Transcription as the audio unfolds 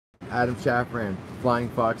Adam Shafran, Flying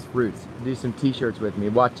Fox Fruits. Do some t-shirts with me.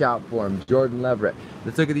 Watch out for them. Jordan Leverett.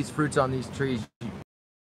 Let's look at these fruits on these trees.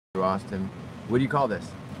 Austin, what do you call this?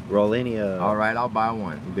 Rollinia. All right, I'll buy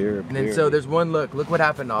one. And then so there's one. Look what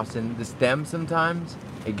happened, Austin. The stem sometimes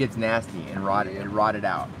it gets nasty and rotted. It rotted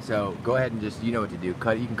out. So go ahead and just, you know what to do.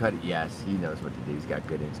 Cut it. You can cut it. Yes, he knows what to do. He's got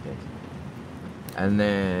good instincts. And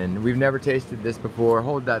then we've never tasted this before.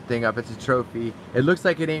 Hold that thing up. It's a trophy. It looks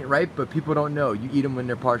like it ain't ripe, but people don't know. You eat them when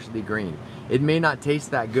they're partially green. It may not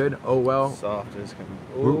taste that good. Oh well. Soft as can.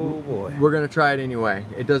 Oh boy. We're gonna try it anyway.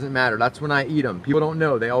 It doesn't matter. That's when I eat them. People don't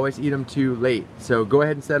know. They always eat them too late. So go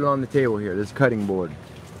ahead and set it on the table here. This cutting board.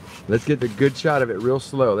 Let's get the good shot of it real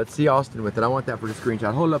slow. Let's see Austin with it. I want that for the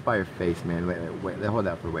screenshot. Hold it up by your face, man. Wait. Hold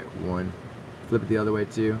that for one. Flip it the other way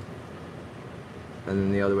too. And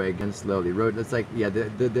then the other way again slowly. That's like, yeah, the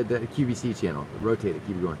QVC channel. Rotate it,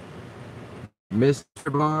 keep it going. Mr.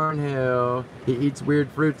 Barnhill, he eats weird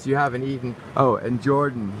fruits you haven't eaten. Oh, and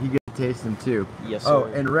Jordan, he gets to taste them too. Yes, sir. Oh,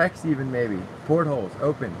 and Rex even maybe. Portholes,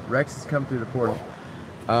 open. Rex has come through the portal.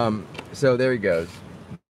 So there he goes.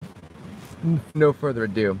 No further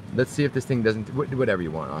ado. Let's see if this thing doesn't, whatever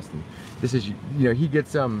you want, Austin. This is, you know, he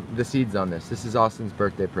gets the seeds on this. This is Austin's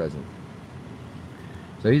birthday present.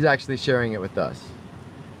 So he's actually sharing it with us.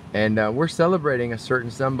 And we're celebrating a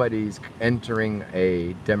certain somebody's entering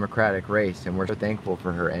a Democratic race, and we're so thankful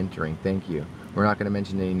for her entering. Thank you. We're not going to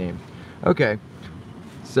mention any names. Okay.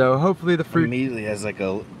 So hopefully the fruit immediately has like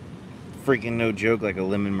a freaking, no joke, like a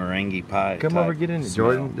lemon meringue pie. Come over, get in it,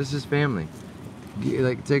 Jordan. This is family.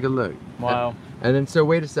 Like, take a look. Wow. And then, so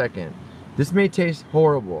wait a second. This may taste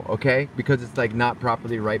horrible, okay? Because it's like not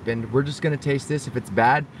properly ripened. We're just gonna taste this. If it's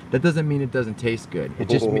bad, that doesn't mean it doesn't taste good. It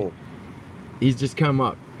just means he's just come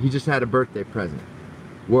up. He just had a birthday present.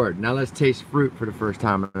 Word. Now let's taste fruit for the first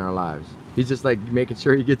time in our lives. He's just like making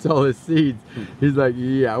sure he gets all his seeds. He's like,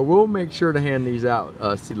 yeah, we'll make sure to hand these out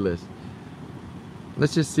seedless.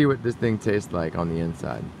 Let's just see what this thing tastes like on the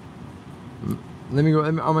inside. Let me go.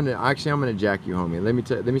 I'm gonna jack you, homie.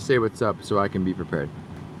 Let me say what's up so I can be prepared.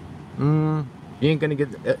 You ain't gonna get.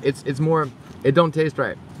 It's more. It don't taste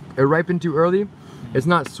right. It ripened too early. It's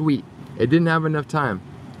not sweet. It didn't have enough time.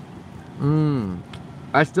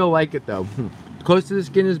 I still like it though. Close to the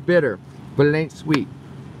skin is bitter, but it ain't sweet.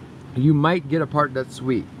 You might get a part that's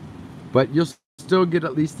sweet, but you'll still get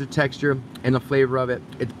at least the texture and the flavor of it.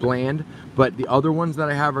 It's bland, but the other ones that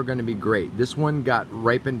I have are gonna be great. This one got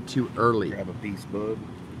ripened too early. Grab a piece, bud.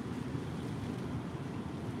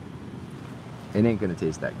 It ain't gonna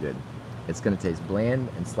taste that good. It's gonna taste bland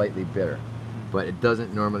and slightly bitter, but it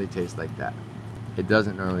doesn't normally taste like that. It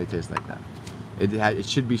doesn't normally taste like that. It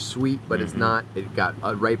should be sweet, but it's not. It got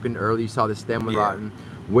ripened early. You saw the stem was rotten.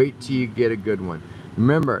 Wait till you get a good one.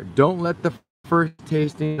 Remember, don't let the first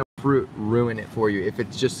tasting of fruit ruin it for you. If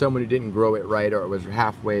it's just someone who didn't grow it right, or it was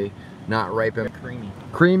halfway not ripened.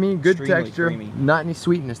 Creamy, good Extremely texture. creamy. Not any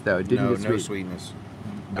sweetness though. It didn't get sweet. No sweetness.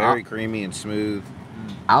 Very creamy and smooth.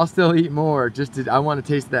 I'll still eat more. I want to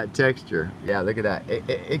taste that texture. Yeah, look at that.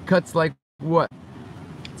 It cuts like what?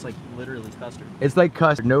 It's like literally custard. It's like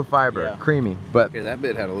custard, no fiber, creamy. But okay, that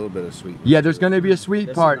bit had a little bit of sweetness. yeah, there's gonna be a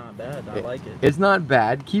sweet part. It's not bad. I like it. It's not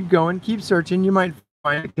bad. Keep going. Keep searching. You might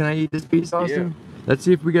find it. Can I eat this piece, Austin? Yeah. Let's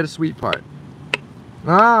see if we get a sweet part.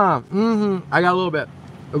 I got a little bit.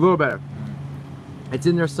 A little bit. It's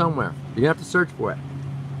in there somewhere. You're gonna have to search for it.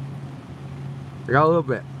 I got a little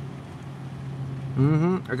bit.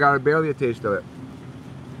 I got barely a taste of it.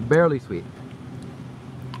 Barely sweet.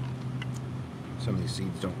 Some of these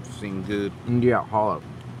seeds don't seem good. Yeah, hollow.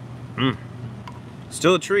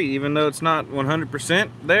 Still a treat, even though it's not 100%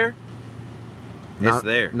 there. It's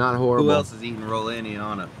there. Not horrible. Who else is eating rollinia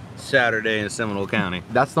on a Saturday in Seminole County?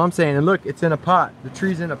 That's what I'm saying. And look, it's in a pot. The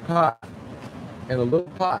tree's in a pot. In a little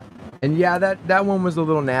pot. And yeah, that one was a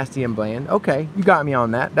little nasty and bland. Okay, you got me on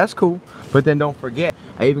that. That's cool. But then don't forget,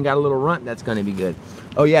 I even got a little runt that's gonna be good.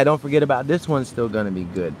 Oh yeah, don't forget about this one's still gonna be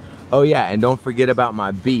good. Oh yeah, and don't forget about my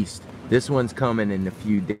beast. This one's coming in a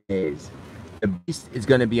few days. The beast is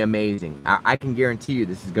gonna be amazing. I can guarantee you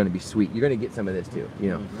this is gonna be sweet. You're gonna get some of this too, you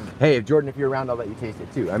know. Hey, if Jordan, if you're around, I'll let you taste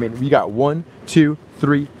it too. I mean, we got 1, 2,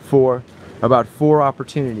 3, 4, about 4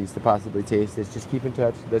 opportunities to possibly taste this. Just keep in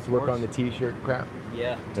touch. Let's work on the t-shirt crap.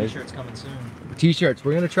 Yeah, t-shirts coming soon. T-shirts.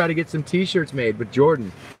 We're gonna try to get some t-shirts made with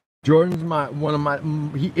Jordan. Jordan's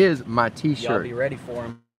he is my t-shirt. Y'all be ready for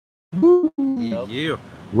him. Yeah.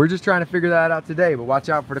 We're just trying to figure that out today, but watch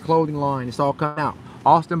out for the clothing line. It's all coming out.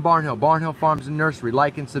 Austin Barnhill, Barnhill Farms and Nursery.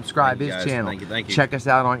 Like and subscribe his channel. Thank you. Check us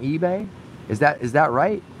out on eBay. Is that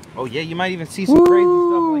right? Oh yeah, you might even see some crazy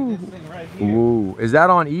stuff like this thing right here. Ooh, is that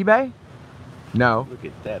on eBay? No. Look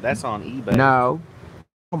at that. That's on eBay. No.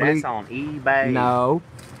 That's on eBay. No.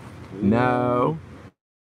 No.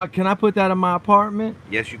 Can I put that in my apartment?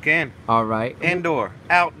 Yes, you can. All right. Indoor,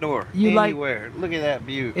 outdoor, You like- anywhere. Look at that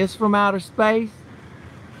view. It's from outer space.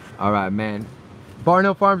 All right, man.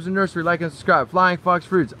 Barnhill Farms and Nursery, like and subscribe. Flying Fox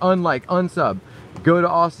Fruits, unlike, unsub. Go to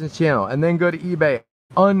Austin's channel and then go to eBay.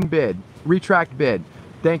 Unbid. Retract bid.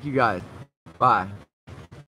 Thank you guys. Bye.